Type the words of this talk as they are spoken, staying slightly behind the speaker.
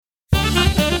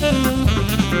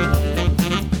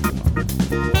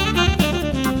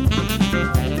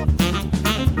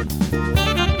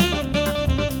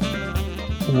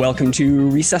Welcome to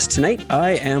Recess Tonight.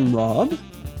 I am Rob.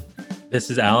 This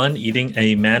is Alan eating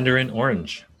a mandarin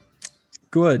orange.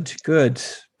 Good.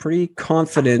 Pretty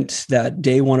confident that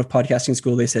day one of podcasting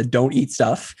school, they said, don't eat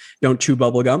stuff, don't chew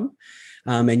bubble gum.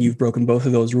 And you've broken both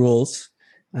of those rules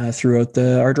throughout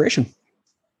our duration.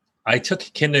 I took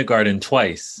kindergarten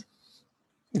twice.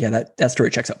 Yeah, that story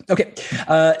checks out. Okay.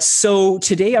 So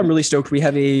today I'm really stoked. We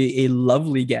have a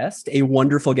lovely guest, a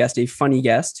wonderful guest, a funny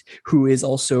guest who is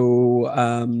also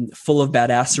full of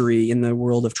badassery in the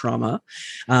world of trauma.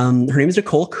 Her name is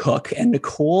Nicole Cook, and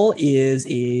Nicole is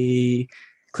a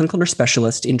clinical nurse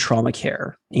specialist in trauma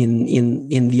care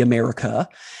in the America.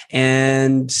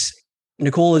 And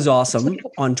Nicole is awesome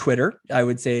on Twitter. I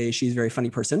would say she's a very funny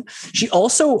person. She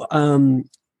also,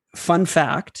 fun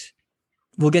fact,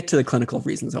 we'll get to the clinical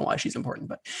reasons on why she's important,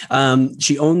 but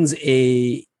she owns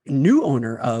a new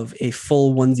owner of a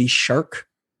full onesie shark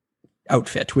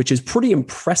outfit, which is pretty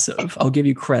impressive. I'll give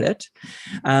you credit.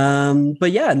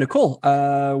 But yeah, Nicole,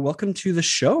 welcome to the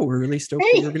show. We're really stoked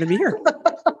that you're going to be here.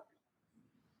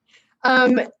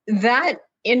 That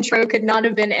intro could not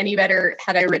have been any better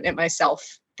had I written it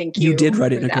myself. Thank you. You did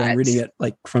write it, Nicole. I'm reading it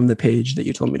like from the page that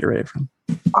you told me to write it from.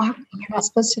 Oh, you're not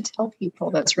supposed to tell people.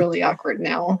 That's really awkward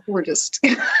now. We're just...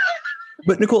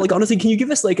 But Nicole, like honestly, can you give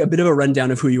us like a bit of a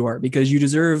rundown of who you are? Because you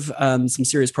deserve some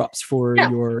serious props for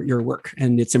your work,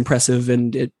 and it's impressive,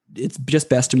 and it's just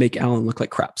best to make Alan look like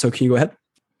crap. So can you go ahead?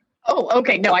 Oh,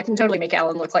 okay. No, I can totally make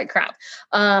Alan look like crap.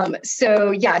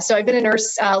 So I've been a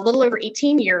nurse a little over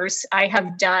 18 years. I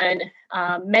have done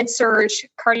med-surg,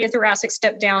 cardiothoracic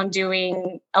step down,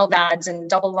 doing LVADs and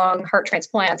double lung heart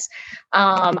transplants.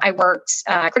 I worked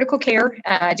critical care,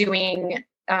 doing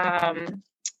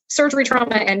surgery,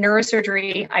 trauma, and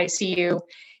neurosurgery, ICU.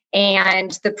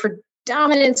 And the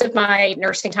predominance of my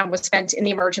nursing time was spent in the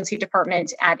emergency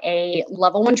department at a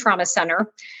level 1 trauma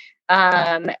center.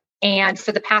 And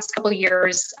for the past couple of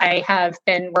years, I have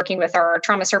been working with our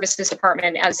trauma services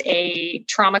department as a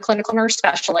trauma clinical nurse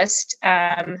specialist.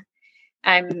 I've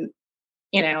got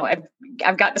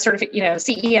the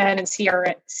CEN and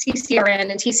CCRN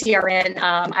and TCRN.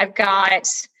 I've got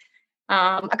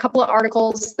a couple of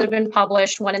articles that have been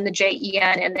published, one in the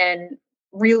JEN, and then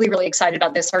really, really excited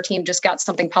about this. Our team just got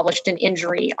something published in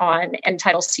Injury on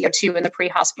end-tidal CO2 in the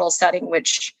pre-hospital setting,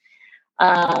 which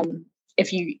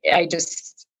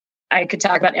I could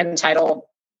talk about end-tidal,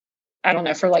 I don't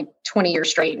know, for like 20 years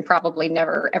straight and probably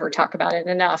never, ever talk about it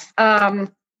enough. Let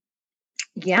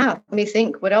me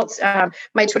think. What else?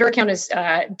 My Twitter account is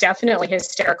definitely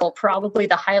hysterical, probably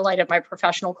the highlight of my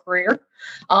professional career.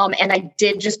 And I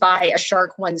did just buy a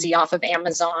shark onesie off of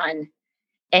Amazon,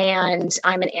 and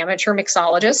I'm an amateur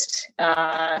mixologist.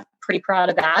 Pretty proud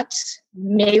of that.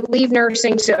 May leave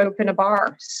nursing to open a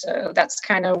bar. So that's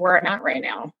kind of where I'm at right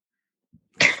now.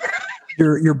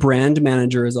 Your brand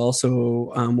manager is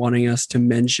also wanting us to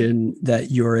mention that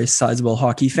you're a sizable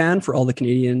hockey fan for all the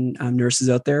Canadian nurses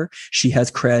out there. She has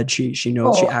cred. She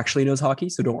knows. She actually knows hockey,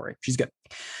 so don't worry, she's good.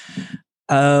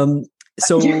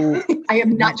 So I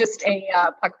am not just a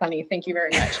puck bunny. Thank you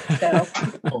very much. So.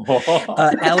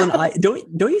 Alan,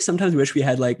 don't you sometimes wish we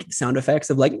had like sound effects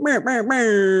of like meow, meow,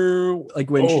 meow,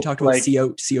 like when she talked about like,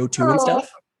 CO2 and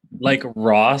stuff, like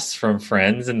Ross from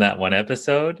Friends in that one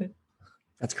episode?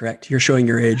 That's correct. You're showing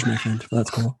your age, my friend.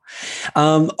 That's cool.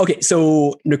 Okay,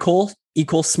 so Nicole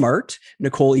equals smart.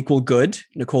 Nicole equal good.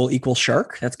 Nicole equals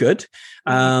shark. That's good.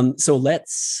 So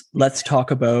let's talk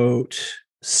about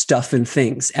stuff and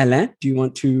things. Alain, do you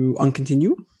want to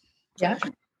continue? Yeah.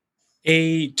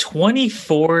 A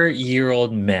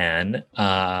 24-year-old man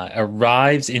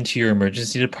arrives into your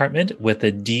emergency department with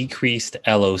a decreased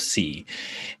LOC.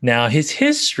 Now, his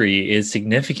history is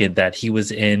significant that he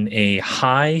was in a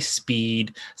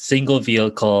high-speed single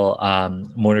vehicle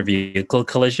motor vehicle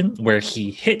collision where he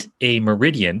hit a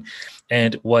meridian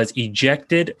and was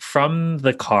ejected from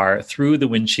the car through the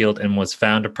windshield and was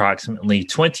found approximately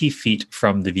 20 feet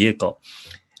from the vehicle.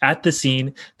 At the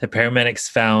scene, the paramedics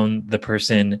found the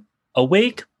person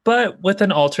awake, but with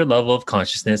an altered level of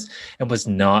consciousness, and was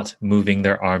not moving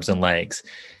their arms and legs.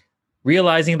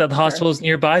 Realizing that the hospital was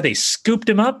nearby, they scooped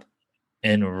him up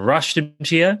and rushed him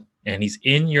to you, and he's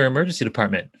in your emergency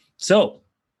department. So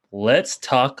let's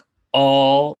talk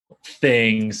all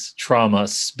things trauma,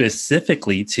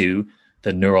 specifically to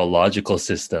the neurological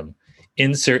system.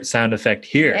 Insert sound effect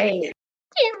here. Hey.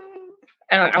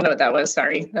 I don't know what that was.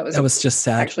 Sorry. That was just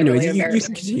sad. Anyways, you can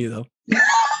continue though.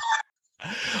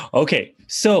 Okay,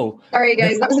 so... Sorry,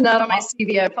 guys. That was not on my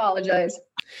CV. I apologize.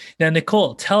 Now,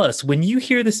 Nicole, tell us, when you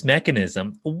hear this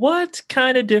mechanism, what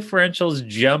kind of differentials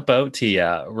jump out to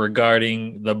you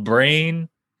regarding the brain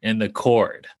and the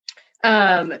cord?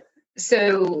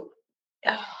 So,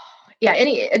 yeah,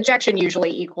 any ejection usually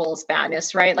equals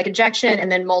badness, right? Like ejection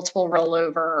and then multiple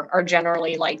rollover are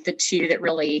generally like the two that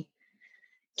really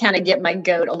kind of get my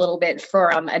goat a little bit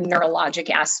from a neurologic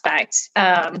aspect.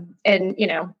 And,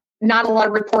 not a lot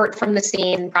of report from the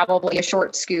scene, probably a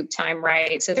short scoop time,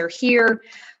 right? So they're here.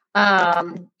 I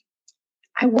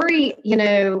worry,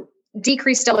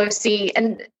 decreased LOC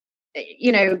and,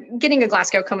 getting a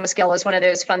Glasgow Coma Scale is one of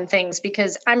those fun things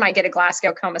because I might get a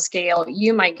Glasgow Coma Scale.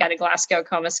 You might get a Glasgow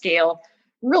Coma Scale.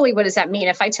 Really, what does that mean?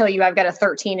 If I tell you I've got a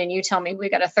 13 and you tell me we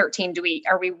got a 13,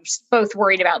 are we both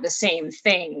worried about the same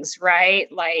things,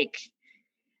 right? Like,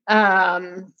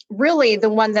 really the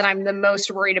one that I'm the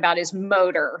most worried about is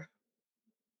motor,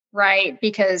 right?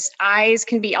 Because eyes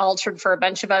can be altered for a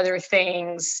bunch of other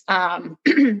things.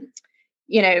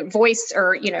 Voice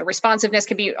or, responsiveness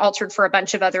can be altered for a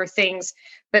bunch of other things.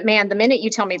 But man, the minute you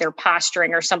tell me they're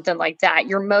posturing or something like that,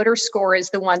 your motor score is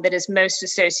the one that is most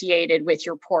associated with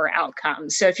your poor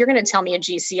outcomes. So if you're going to tell me a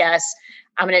GCS,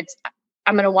 I'm going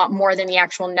to want more than the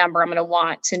actual number. I'm going to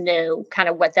want to know kind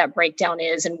of what that breakdown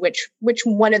is and which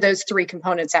one of those three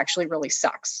components actually really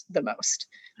sucks the most.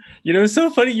 It's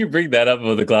so funny you bring that up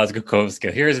with the Glasgow Coma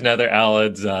Scale. Here's another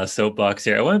Alan's soapbox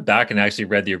here. I went back and actually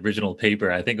read the original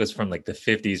paper. I think it was from like the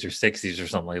 50s or 60s or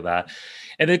something like that.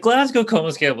 And the Glasgow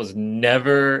Coma Scale was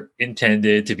never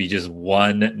intended to be just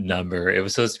one number. It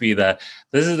was supposed to be this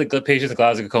is the patient's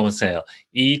Glasgow Coma Scale,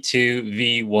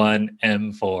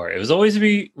 E2V1M4. It was always to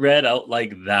be read out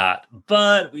like that.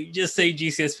 But we just say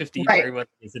GCS 15 for everyone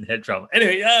who's in head trauma.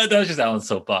 Anyway, that was just Alan's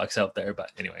soapbox out there.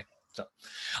 But anyway.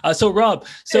 So Rob,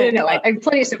 I have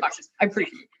plenty of soapboxes. I'm pretty.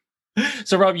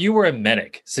 So Rob, you were a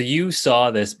medic, so you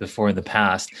saw this before in the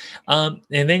past, and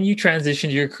then you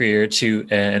transitioned your career to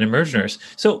an emerge nurse.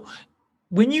 So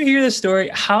when you hear this story,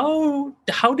 how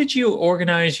did you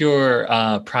organize your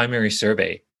primary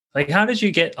survey? Like, how did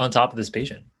you get on top of this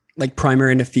patient? Like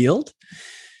primary in the field?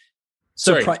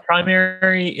 Sorry,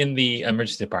 primary in the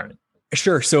emergency department.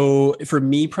 Sure. So for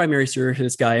me, primary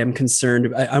service guy, I'm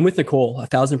concerned. I'm with Nicole,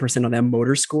 1,000% on that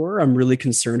motor score. I'm really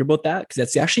concerned about that because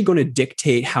that's actually going to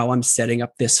dictate how I'm setting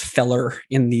up this feller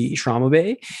in the trauma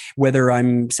bay, whether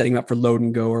I'm setting him up for load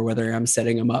and go or whether I'm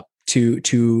setting him up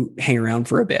to hang around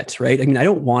for a bit, right? I mean, I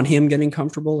don't want him getting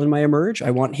comfortable in my emerge.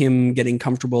 I want him getting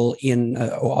comfortable in an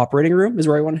operating room is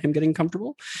where I want him getting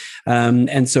comfortable.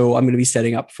 And so I'm going to be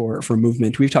setting up for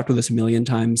movement. We've talked about this a million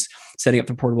times, setting up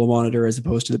the portable monitor as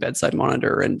opposed to the bedside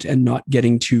monitor and not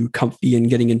getting too comfy and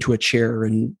getting into a chair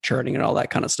and charting and all that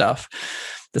kind of stuff.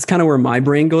 That's kind of where my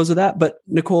brain goes with that. But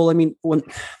Nicole, I mean,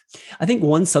 I think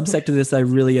one subsect of this I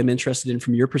really am interested in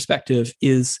from your perspective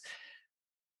is,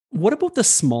 what about the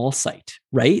small site,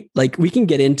 right? Like we can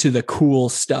get into the cool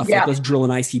stuff. Yeah. Like let's drill an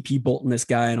ICP bolt in this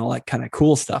guy and all that kind of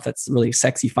cool stuff. That's really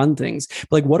sexy, fun things.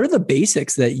 But like, what are the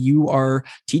basics that you are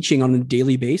teaching on a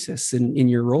daily basis in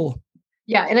your role?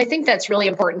 Yeah. And I think that's really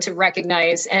important to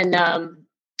recognize. And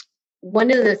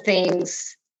one of the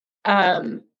things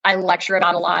I lecture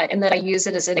about a lot and that I use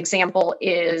it as an example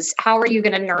is, how are you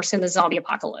going to nurse in the zombie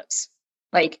apocalypse?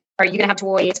 Like, are you going to have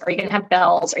toys? Are you going to have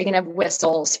bells? Are you going to have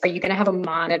whistles? Are you going to have a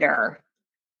monitor?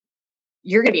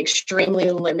 You're going to be extremely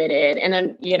limited. And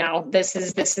then,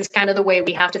 this is kind of the way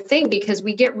we have to think, because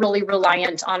we get really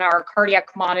reliant on our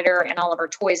cardiac monitor and all of our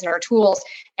toys and our tools.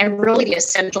 And really the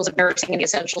essentials of nursing and the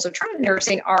essentials of trauma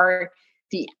nursing are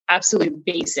the absolute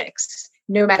basics.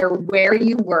 No matter where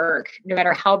you work, no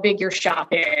matter how big your shop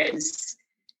is,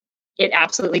 it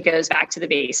absolutely goes back to the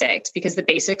basics, because the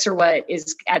basics are what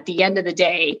is at the end of the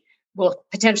day will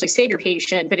potentially save your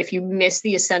patient. But if you miss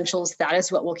the essentials, that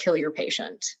is what will kill your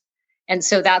patient. And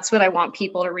so that's what I want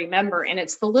people to remember. And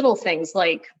it's the little things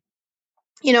like,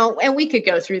 and we could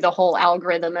go through the whole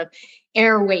algorithm of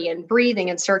airway and breathing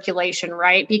and circulation,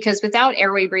 right? Because without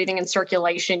airway, breathing, and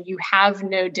circulation, you have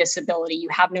no disability, you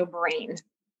have no brain,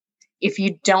 if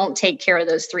you don't take care of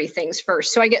those three things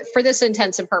first. So I get, for this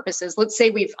intents and purposes, let's say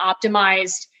we've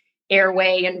optimized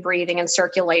airway and breathing and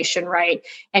circulation, right?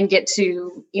 And get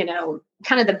to,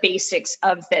 kind of the basics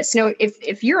of this.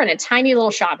 If you're in a tiny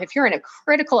little shop, if you're in a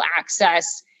critical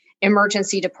access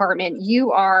emergency department,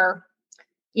 you are,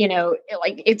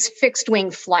 like it's fixed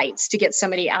wing flights to get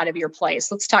somebody out of your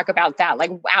place. Let's talk about that.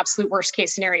 Like absolute worst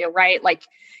case scenario, right? Like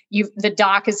the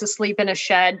doc is asleep in a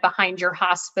shed behind your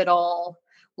hospital.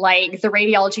 Like the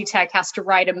radiology tech has to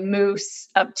ride a moose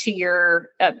up to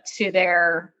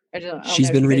their.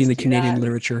 She's been reading the Canadian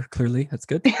literature. Clearly, that's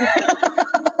good.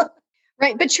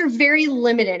 Right, but you're very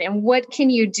limited. And what can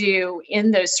you do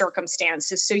in those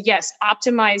circumstances? So yes,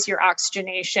 optimize your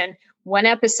oxygenation. one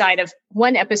episode of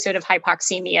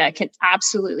hypoxemia can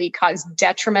absolutely cause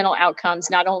detrimental outcomes,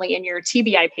 not only in your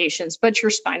TBI patients, but your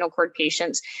spinal cord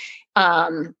patients.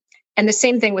 And the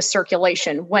same thing with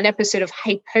circulation. One episode of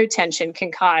hypotension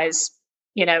can cause,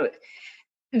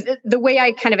 the way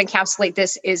I kind of encapsulate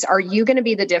this is, are you going to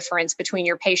be the difference between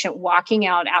your patient walking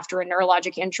out after a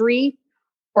neurologic injury,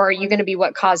 or are you going to be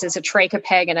what causes a trach, a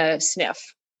peg, and a SNF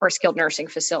or a skilled nursing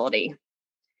facility?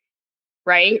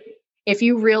 Right? If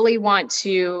you really want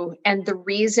to, and the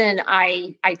reason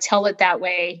I tell it that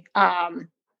way,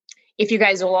 if you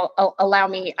guys will allow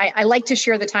me, I like to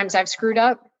share the times I've screwed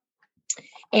up.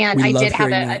 And I did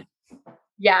have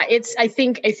I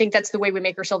think that's the way we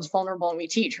make ourselves vulnerable when we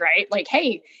teach, right? Like,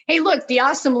 hey, look, the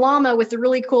awesome llama with the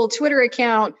really cool Twitter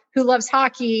account who loves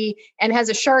hockey and has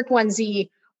a shark onesie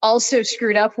also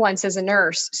screwed up once as a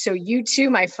nurse. So you too,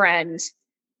 my friend,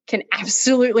 can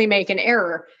absolutely make an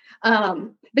error.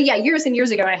 But yeah, years and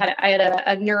years ago, I had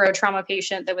a neurotrauma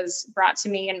patient that was brought to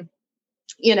me, and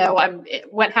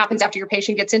what happens after your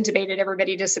patient gets intubated?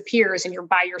 Everybody disappears, and you're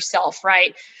by yourself,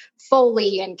 right?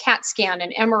 Foley and CAT scan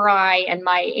and MRI, and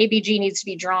my ABG needs to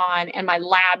be drawn, and my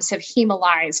labs have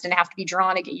hemolyzed and have to be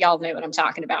drawn again. Y'all know what I'm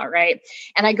talking about, right?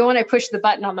 And I go and I push the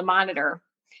button on the monitor,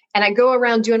 and I go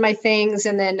around doing my things,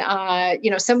 and then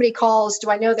somebody calls. Do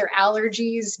I know their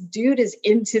allergies? Dude is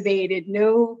intubated.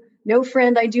 No,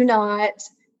 friend, I do not.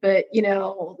 But,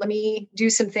 let me do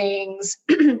some things.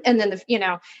 And then,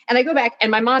 and I go back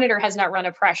and my monitor has not run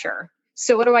a pressure.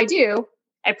 So what do?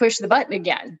 I push the button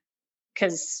again,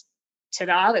 because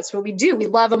ta-da, that's what we do. We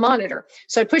love a monitor.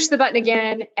 So I push the button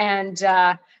again, and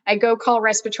I go call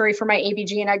respiratory for my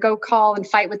ABG, and I go call and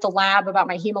fight with the lab about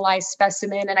my hemolyzed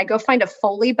specimen. And I go find a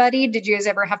Foley buddy. Did you guys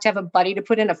ever have to have a buddy to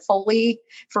put in a Foley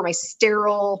for my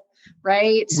sterile,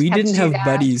 right? We didn't have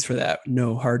buddies for that.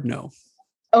 No, hard no.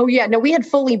 Oh yeah, no, we had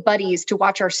Foley buddies to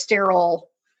watch our sterile,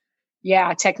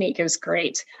 technique. It was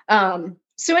great.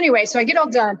 So anyway, so I get all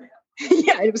done.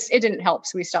 It didn't help,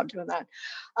 so we stopped doing that.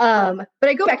 But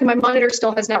I go back and my monitor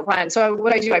still has not run. So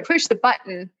what I do, I push the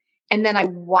button and then I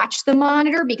watch the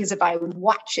monitor, because if I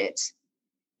watch it,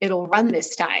 it'll run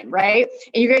this time, right?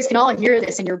 And you guys can all hear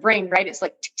this in your brain, right? It's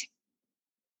like tick, tick,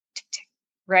 tick, tick,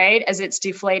 right? As it's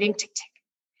deflating, tick, tick.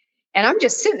 And I'm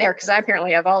just sitting there because I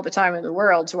apparently have all the time in the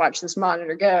world to watch this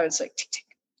monitor go. It's like tick, tick,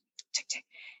 tick, tick.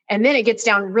 And then it gets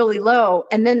down really low.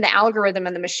 And then the algorithm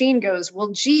and the machine goes,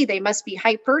 well, gee, they must be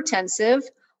hypertensive.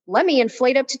 Let me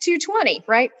inflate up to 220,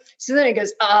 right? So then it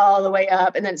goes all the way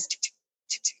up, and then it's tick, tick,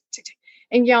 tick, tick, tick, tick.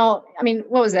 And y'all, I mean,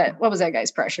 what was that? What was that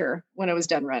guy's pressure when it was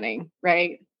done running,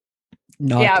 right?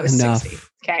 It was enough. 60.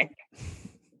 Okay.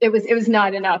 It was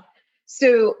not enough.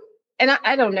 So, and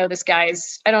I don't know this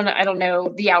guy's, I don't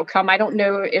know the outcome. I don't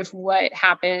know if what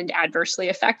happened adversely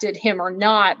affected him or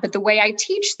not. But the way I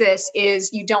teach this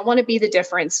is, you don't want to be the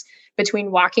difference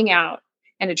between walking out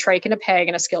and a trach and a peg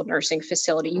in a skilled nursing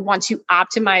facility. You want to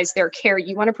optimize their care.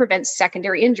 You want to prevent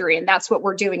secondary injury. And that's what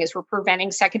we're doing, is we're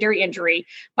preventing secondary injury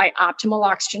by optimal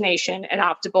oxygenation and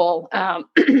optimal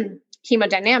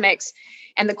hemodynamics.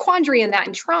 And the quandary in that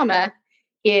in trauma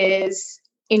is,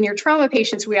 in your trauma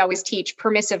patients, we always teach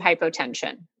permissive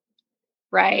hypotension,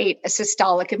 right? A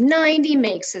systolic of 90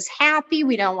 makes us happy.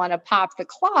 We don't want to pop the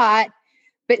clot.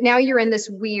 But now you're in this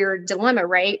weird dilemma,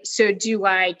 right? So do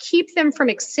I keep them from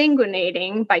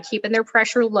exsanguinating by keeping their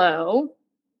pressure low,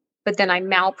 but then I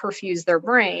malperfuse their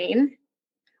brain?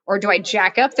 Or do I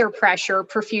jack up their pressure,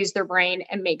 perfuse their brain,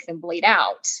 and make them bleed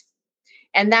out?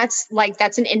 And that's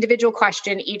an individual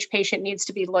question. Each patient needs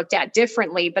to be looked at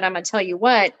differently. But I'm going to tell you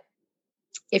what,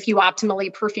 if you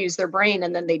optimally perfuse their brain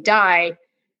and then they die,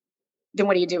 then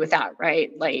what do you do with that,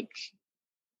 right?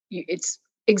 It's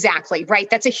exactly right.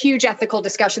 That's a huge ethical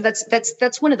discussion.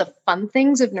 That's one of the fun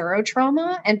things of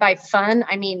neurotrauma. And by fun,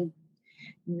 I mean,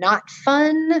 not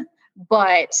fun,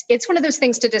 but it's one of those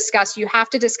things to discuss. You have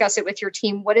to discuss it with your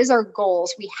team. What is our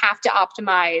goals? We have to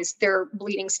optimize their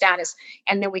bleeding status,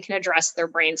 and then we can address their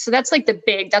brain. So that's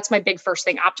that's my big first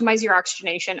thing. Optimize your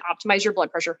oxygenation, optimize your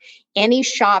blood pressure. Any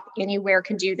shop anywhere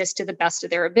can do this to the best of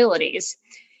their abilities.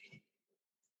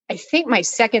 I think my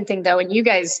second thing, though, and you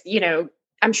guys,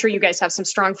 I'm sure you guys have some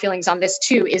strong feelings on this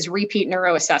too, is repeat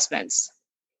neuroassessments.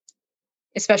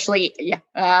 Especially,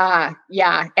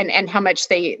 and how much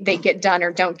they get done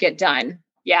or don't get done.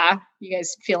 Yeah, you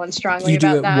guys feeling strongly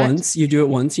about that? You do it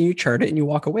once and you chart it and you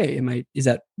walk away. Is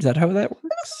that how that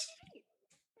works?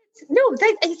 No,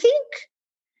 I think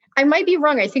I might be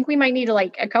wrong. I think we might need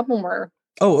a couple more.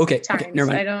 Oh, okay. Times. Okay, never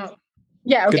mind. I don't.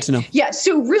 Yeah. Okay. Good to know. Yeah.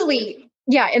 So really,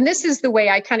 yeah, and this is the way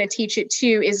I kind of teach it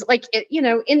too. Is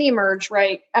in the emerge,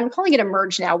 right? I'm calling it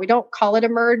emerge now. We don't call it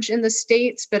emerge in the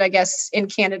States, but I guess in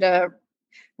Canada,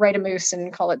 write a moose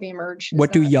and call it the Emerge.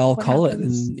 What do y'all call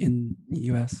happens? it in the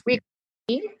US?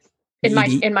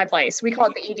 In my place, we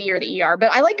call it the ED or the ER,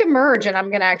 but I like Emerge, and I'm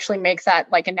going to actually make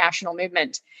that like a national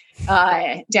movement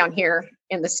down here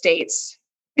in the States.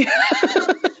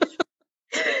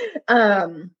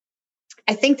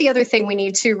 I think the other thing we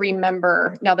need to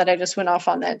remember, now that I just went off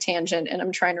on that tangent and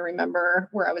I'm trying to remember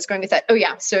where I was going with that. Oh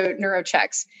yeah. So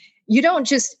NeuroChecks. You don't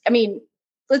just, I mean,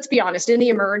 let's be honest, in the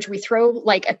Emerge, we throw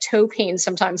like a toe pain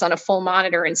sometimes on a full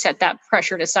monitor and set that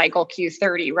pressure to cycle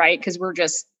Q30, right? Because we're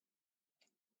just,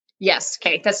 yes.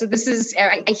 Okay.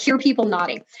 I hear people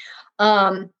nodding.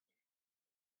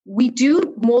 We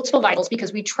do multiple vitals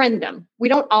because we trend them. We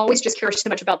don't always just care so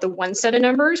much about the one set of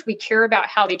numbers. We care about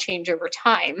how they change over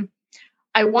time.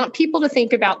 I want people to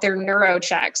think about their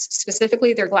NeuroChecks,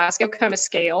 specifically their Glasgow Coma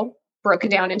Scale, broken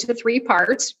down into 3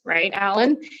 parts, right,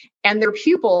 Alan? And their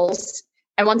pupils.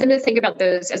 I want them to think about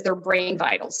those as their brain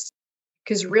vitals.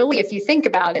 Because really, if you think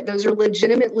about it, those are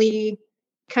legitimately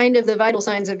kind of the vital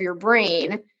signs of your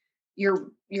brain.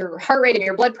 Your heart rate and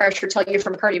your blood pressure tell you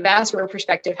from a cardiovascular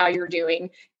perspective how you're doing.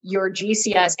 Your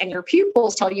GCS and your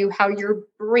pupils tell you how your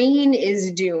brain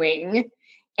is doing.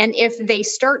 And if they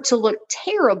start to look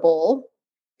terrible,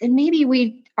 then maybe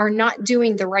we are not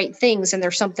doing the right things and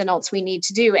there's something else we need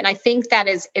to do. And I think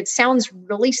it sounds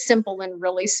really simple and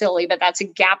really silly, but that's a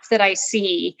gap that I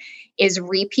see is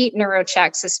repeat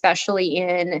NeuroChecks, especially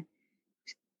in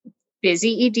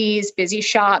busy EDs, busy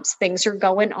shops, things are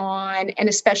going on. And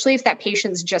especially if that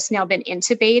patient's just now been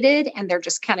intubated and they're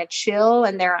just kind of chill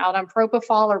and they're out on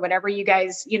propofol or whatever you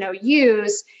guys,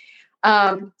 use,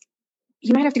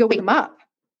 you might have to go wake them up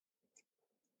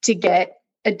to get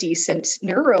a decent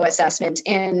neuro assessment.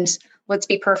 And let's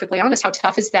be perfectly honest, how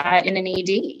tough is that in an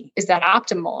ED? Is that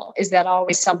optimal? Is that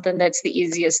always something that's the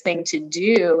easiest thing to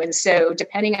do? And so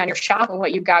depending on your shop and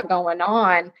what you've got going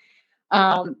on,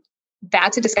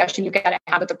 that's a discussion you've got to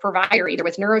have with the provider, either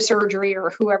with neurosurgery or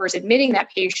whoever's admitting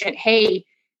that patient. Hey,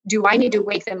 do I need to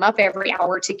wake them up every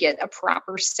hour to get a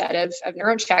proper set of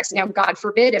NeuroChecks? Now, God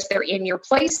forbid if they're in your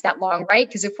place that long, right?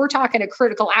 Because if we're talking a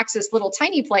critical access little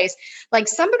tiny place, like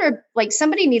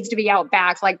somebody needs to be out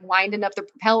back, like winding up the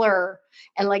propeller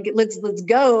and like, let's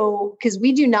go. Because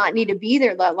we do not need to be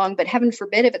there that long, but heaven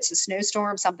forbid if it's a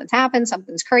snowstorm, something's happened,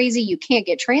 something's crazy, you can't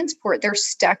get transport. They're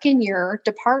stuck in your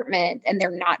department and they're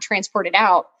not transported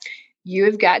out. You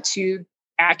have got to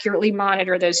accurately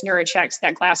monitor those NeuroChecks,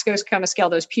 that Glasgow Coma Scale,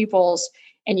 those pupils,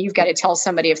 and you've got to tell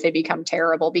somebody if they become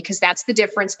terrible, because that's the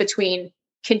difference between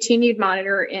continued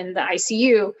monitor in the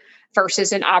ICU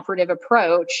versus an operative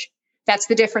approach. That's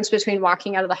the difference between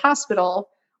walking out of the hospital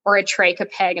or a trach, a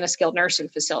peg, in a skilled nursing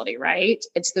facility, right?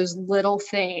 It's those little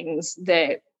things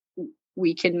that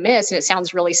we can miss. And it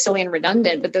sounds really silly and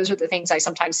redundant, but those are the things I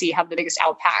sometimes see have the biggest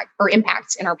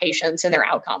impact in our patients and their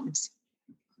outcomes.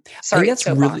 Sorry, I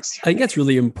think that's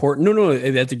really important. No,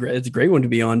 that's a great one to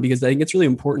be on, because I think it's really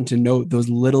important to note those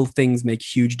little things make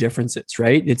huge differences,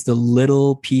 right? It's the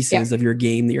little pieces of your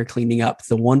game that you're cleaning up. It's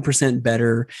the 1%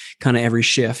 better kind of every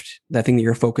shift, that thing that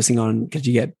you're focusing on because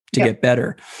you get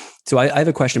better. So I have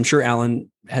a question. I'm sure Alan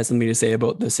has something to say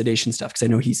about the sedation stuff, because I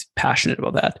know he's passionate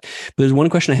about that. But there's one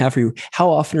question I have for you.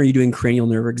 How often are you doing cranial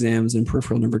nerve exams and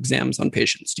peripheral nerve exams on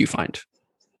patients, do you find?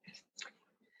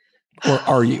 Or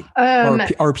are you?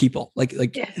 Are people like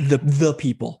the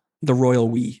people, the royal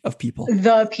we of people?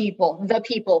 The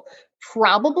people.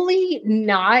 Probably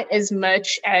not as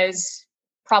much as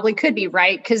probably could be,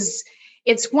 right? Because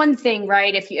it's one thing,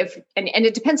 right? And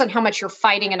it depends on how much you're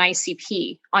fighting an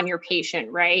ICP on your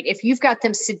patient, right? If you've got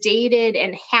them sedated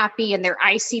and happy and their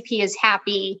ICP is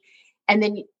happy, and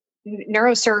then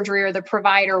neurosurgery or the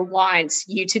provider wants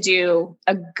you to do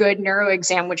a good neuro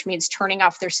exam, which means turning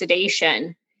off their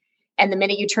sedation. And the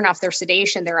minute you turn off their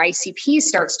sedation, their ICP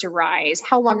starts to rise.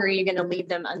 How long are you going to leave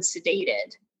them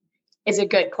unsedated? Is a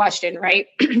good question, right?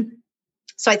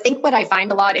 So I think what I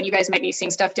find a lot, and you guys might be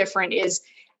seeing stuff different, is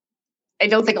I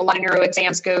don't think a lot of neuro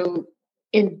exams go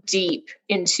in deep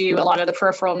into a lot of the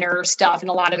peripheral nerve stuff and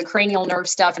a lot of the cranial nerve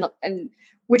stuff, and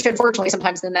which unfortunately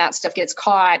sometimes then that stuff gets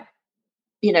caught,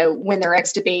 when they're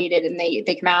extubated and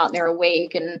they come out and they're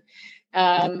awake and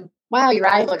wow, your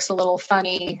eye looks a little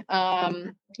funny.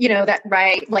 That,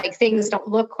 right? Like things don't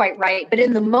look quite right. But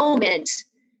in the moment,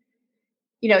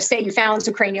 say you found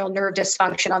some cranial nerve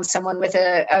dysfunction on someone with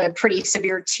a pretty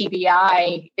severe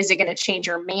TBI, is it going to change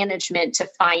your management to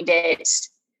find it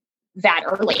that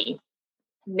early?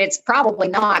 It's probably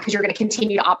not, because you're going to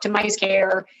continue to optimize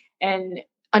care. And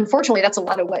unfortunately, that's a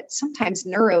lot of what sometimes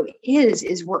neuro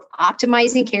is we're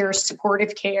optimizing care,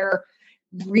 supportive care,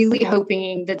 really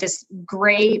hoping that this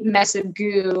gray mess of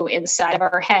goo inside of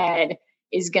our head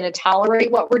is going to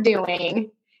tolerate what we're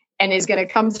doing and is going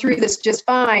to come through this just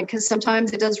fine, because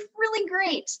sometimes it does really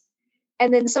great.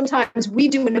 And then sometimes we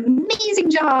do an amazing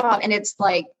job and it's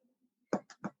like,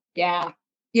 yeah,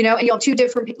 you know, and you'll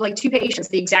have two patients,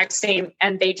 the exact same,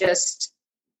 and they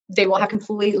will have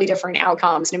completely different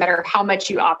outcomes no matter how much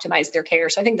you optimize their care.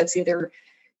 So I think that's the other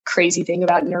crazy thing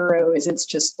about neuro is it's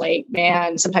just like,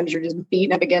 man, sometimes you're just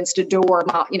beating up against a door,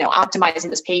 you know, optimizing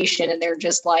this patient, and they're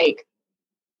just like,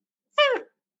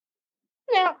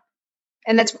 no.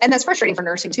 And that's frustrating for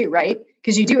nursing too, right?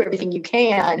 Because you do everything you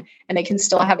can and they can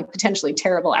still have a potentially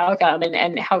terrible outcome.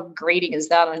 And how grating is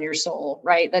that on your soul,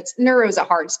 right? Neuro is a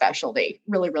hard specialty,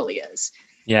 really, really is.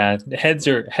 Yeah, heads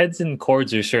and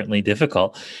chords are certainly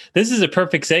difficult. This is a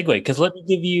perfect segue because let me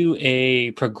give you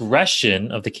a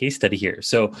progression of the case study here.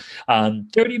 So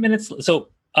 30 minutes. So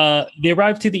they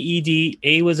arrived to the ED.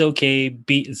 A was okay.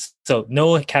 B, so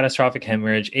no catastrophic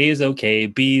hemorrhage. A is okay.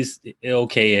 B's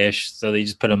okay-ish. So they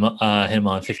just put him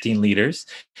on 15 liters.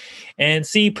 And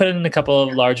C put in a couple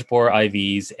of large bore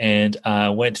IVs and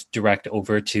went direct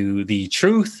over to the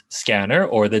truth scanner,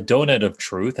 or the donut of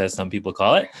truth, as some people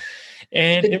call it.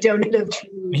 And the donut of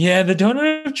truth. Yeah, the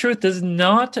donut of truth does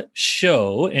not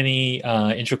show any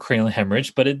intracranial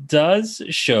hemorrhage, but it does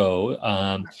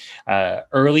show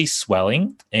early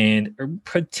swelling and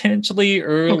potentially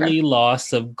early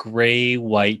loss of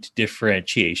gray-white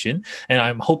differentiation. And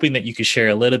I'm hoping that you could share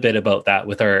a little bit about that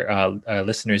with our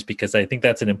listeners, because I think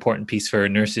that's an important piece for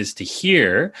nurses to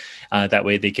hear. That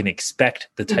way they can expect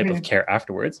the type of care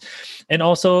afterwards. And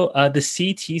also the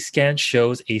CT scan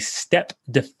shows a step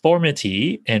deformity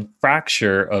and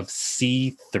fracture of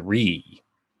C3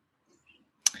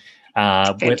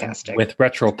 with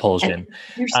retropulsion.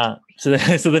 So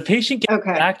the patient gets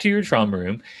back to your trauma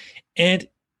room, and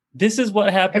this is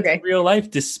what happens in real life,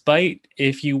 despite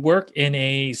if you work in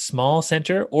a small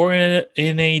center or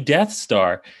in a Death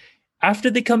Star. After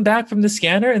they come back from the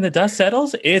scanner and the dust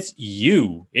settles, it's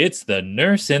the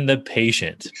nurse and the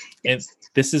patient. And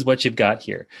this is what you've got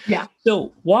here. Yeah.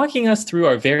 So walking us through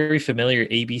our very familiar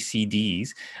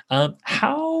ABCDs,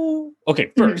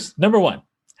 first, number one,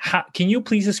 can you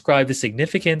please describe the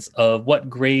significance of what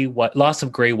loss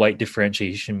of gray-white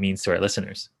differentiation means to our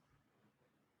listeners?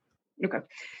 Okay.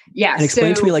 Yeah. And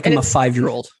explain to me like I'm a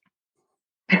 5-year-old.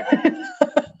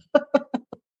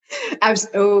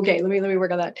 Okay, let me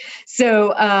work on that.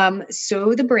 So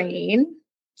the brain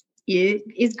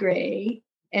is gray,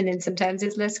 and then sometimes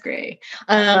it's less gray.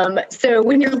 So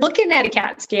when you're looking at a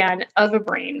CAT scan of a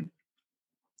brain,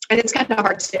 and it's kind of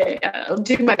hard to I'll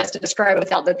do my best to describe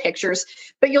without the pictures,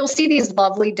 but you'll see these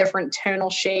lovely different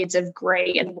tonal shades of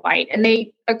gray and white, and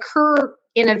they occur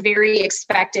in a very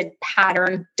expected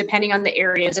pattern, depending on the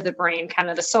areas of the brain, kind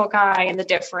of the sulci and the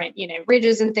different,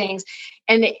 ridges and things.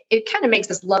 And it kind of makes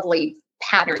this lovely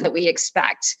pattern that we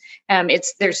expect.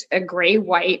 There's a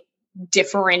gray-white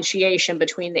differentiation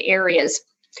between the areas.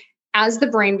 As the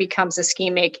brain becomes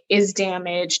ischemic, is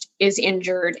damaged, is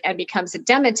injured, and becomes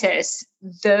edematous,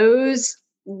 those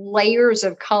layers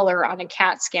of color on a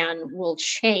CAT scan will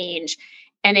change.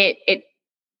 And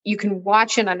you can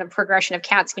watch it on a progression of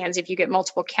CAT scans. If you get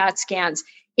multiple CAT scans,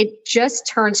 it just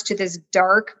turns to this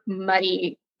dark,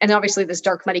 muddy, and obviously this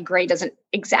dark, muddy gray doesn't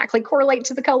exactly correlate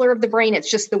to the color of the brain.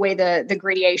 It's just the way the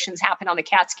gradations happen on the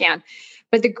CAT scan.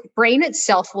 But the brain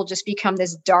itself will just become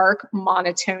this dark,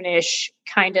 monotone-ish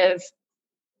kind of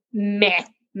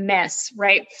mess,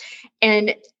 right?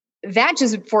 And that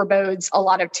just forebodes a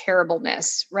lot of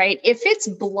terribleness, right? If it's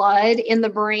blood in the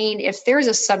brain, if there's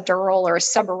a subdural or a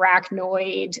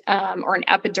subarachnoid or an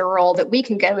epidural that we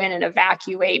can go in and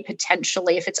evacuate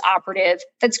potentially if it's operative,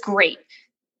 that's great.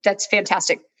 That's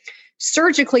fantastic.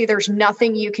 Surgically, there's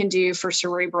nothing you can do for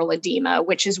cerebral edema,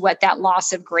 which is what that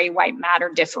loss of gray-white matter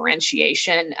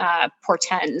differentiation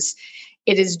portends.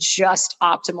 It is just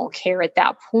optimal care at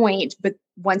that point. But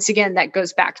once again, that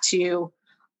goes back to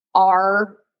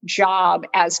our job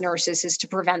as nurses is to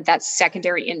prevent that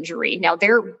secondary injury. Now,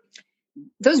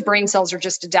 those brain cells are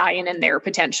just dying in there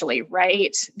potentially,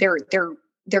 right? They're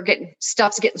getting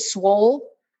swole,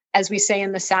 as we say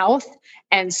in the South,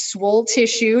 and swole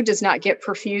tissue does not get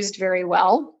perfused very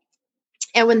well.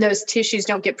 And when those tissues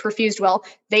don't get perfused well,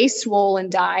 they swole and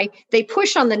die. They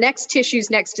push on the next tissues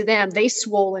next to them, they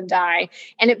swole and die.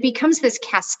 And it becomes this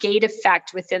cascade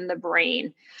effect within the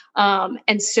brain.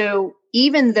 And so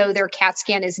even though their CAT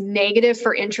scan is negative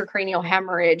for intracranial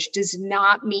hemorrhage, does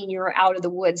not mean you're out of the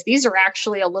woods. These are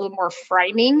actually a little more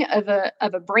frightening of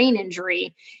a brain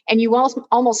injury. And you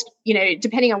almost,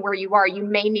 depending on where you are, you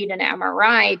may need an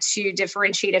MRI to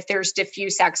differentiate if there's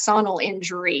diffuse axonal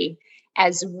injury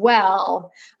as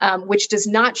well, which does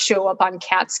not show up on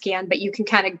CAT scan, but you can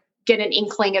kind of get an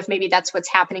inkling of maybe that's what's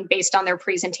happening based on their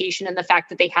presentation and the fact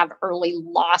that they have early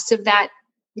loss of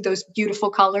those beautiful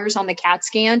colors on the CAT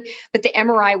scan. But the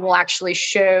MRI will actually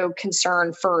show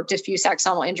concern for diffuse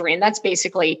axonal injury. And that's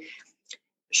basically,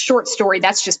 short story,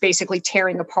 that's just basically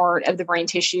tearing apart of the brain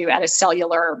tissue at a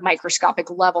cellular microscopic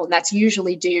level. And that's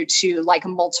usually due to like a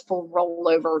multiple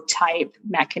rollover type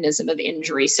mechanism of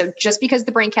injury. So just because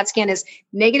the brain CAT scan is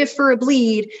negative for a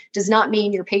bleed does not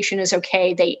mean your patient is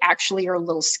okay. They actually are a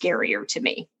little scarier to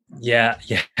me. Yeah.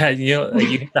 You have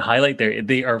to highlight there.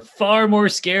 They are far more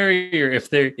scarier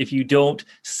if you don't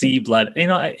see blood.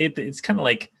 It's kind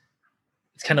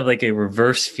of like a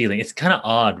reverse feeling. It's kind of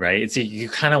odd, right? It's you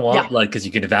kind of want blood because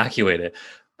you can evacuate it,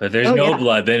 but if there's no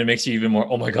blood, then it makes you even more,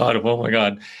 oh my God.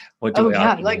 What do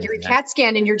I do? Like your CAT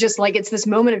scan and you're just like, it's this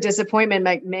moment of disappointment.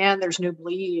 Like, man, there's no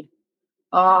bleed.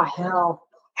 Oh, hell.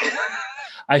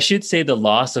 I should say the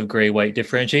loss of gray-white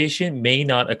differentiation may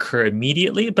not occur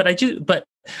immediately, but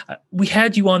we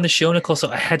had you on the show, Nicole, so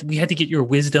we had to get your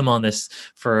wisdom on this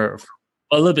for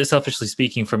a little bit, selfishly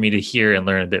speaking, for me to hear and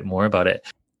learn a bit more about it.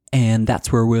 And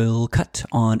that's where we'll cut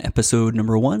on episode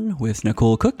number 1 with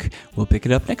Nicole Cook. We'll pick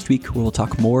it up next week where we'll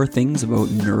talk more things about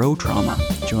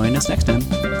neurotrauma. Join us next time.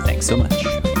 Thanks so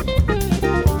much.